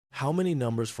How many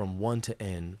numbers from 1 to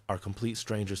n are complete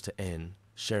strangers to n,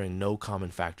 sharing no common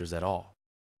factors at all?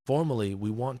 Formally, we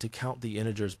want to count the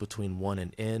integers between 1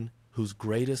 and n, whose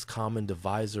greatest common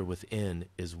divisor with n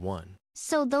is 1.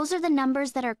 So those are the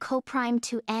numbers that are coprime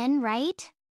to n,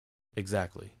 right?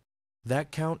 Exactly.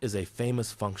 That count is a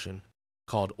famous function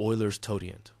called Euler's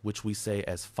Totient, which we say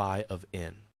as phi of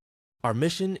n. Our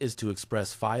mission is to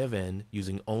express phi of n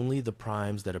using only the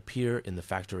primes that appear in the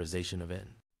factorization of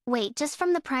n. Wait, just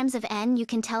from the primes of n, you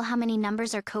can tell how many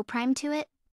numbers are coprime to it?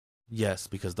 Yes,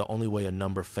 because the only way a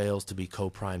number fails to be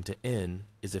coprime to n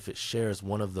is if it shares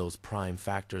one of those prime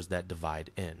factors that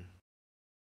divide n.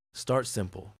 Start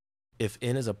simple. If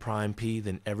n is a prime p,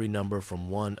 then every number from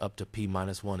 1 up to p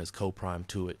minus 1 is coprime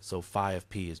to it, so phi of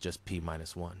p is just p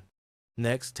minus 1.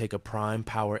 Next, take a prime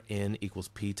power n equals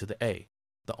p to the a.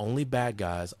 The only bad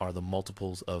guys are the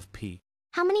multiples of p.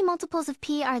 How many multiples of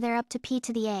p are there up to p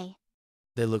to the a?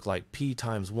 They look like p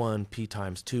times 1, p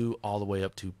times 2, all the way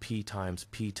up to p times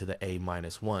p to the a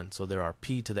minus 1. So there are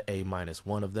p to the a minus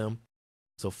 1 of them.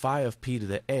 So phi of p to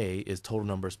the a is total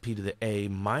numbers p to the a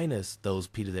minus those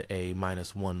p to the a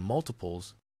minus 1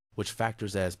 multiples, which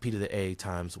factors as p to the a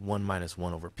times 1 minus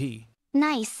 1 over p.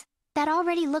 Nice. That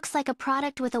already looks like a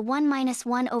product with a 1 minus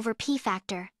 1 over p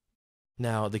factor.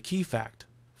 Now, the key fact,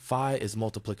 phi is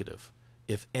multiplicative.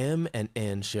 If m and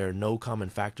n share no common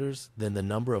factors, then the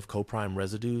number of coprime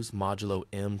residues modulo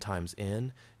m times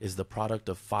n is the product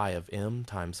of phi of m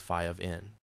times phi of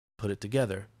n. Put it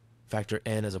together. Factor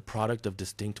n as a product of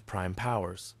distinct prime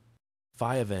powers.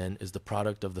 Phi of n is the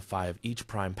product of the phi of each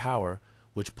prime power,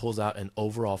 which pulls out an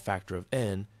overall factor of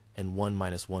n and 1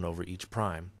 minus 1 over each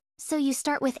prime. So you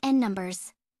start with n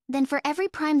numbers. Then for every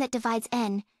prime that divides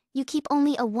n, you keep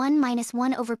only a 1 minus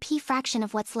 1 over p fraction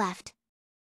of what's left.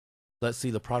 Let's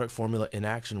see the product formula in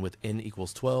action with n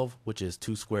equals 12, which is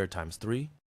 2 squared times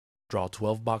 3. Draw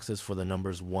 12 boxes for the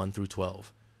numbers 1 through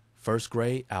 12. First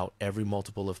gray out every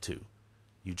multiple of 2.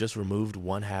 You just removed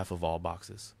 1/2 of all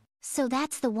boxes. So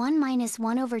that's the 1 minus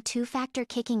 1 over 2 factor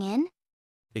kicking in?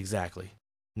 Exactly.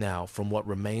 Now, from what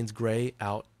remains gray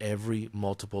out every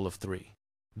multiple of 3.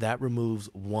 That removes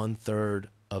 1/3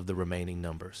 of the remaining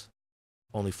numbers.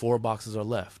 Only 4 boxes are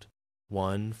left,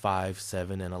 1, 5,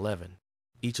 7, and 11.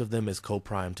 Each of them is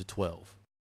coprime to 12.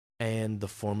 And the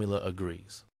formula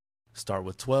agrees. Start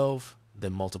with 12,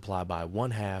 then multiply by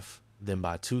 1/2, then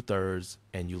by 2/3,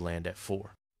 and you land at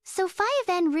 4. So phi of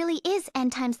n really is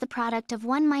n times the product of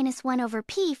 1 minus 1 over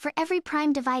p for every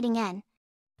prime dividing n.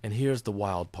 And here's the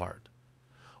wild part.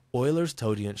 Euler's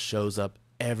Totient shows up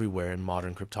everywhere in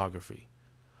modern cryptography.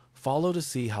 Follow to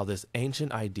see how this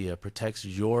ancient idea protects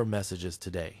your messages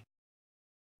today.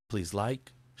 Please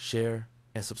like, share,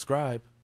 and subscribe.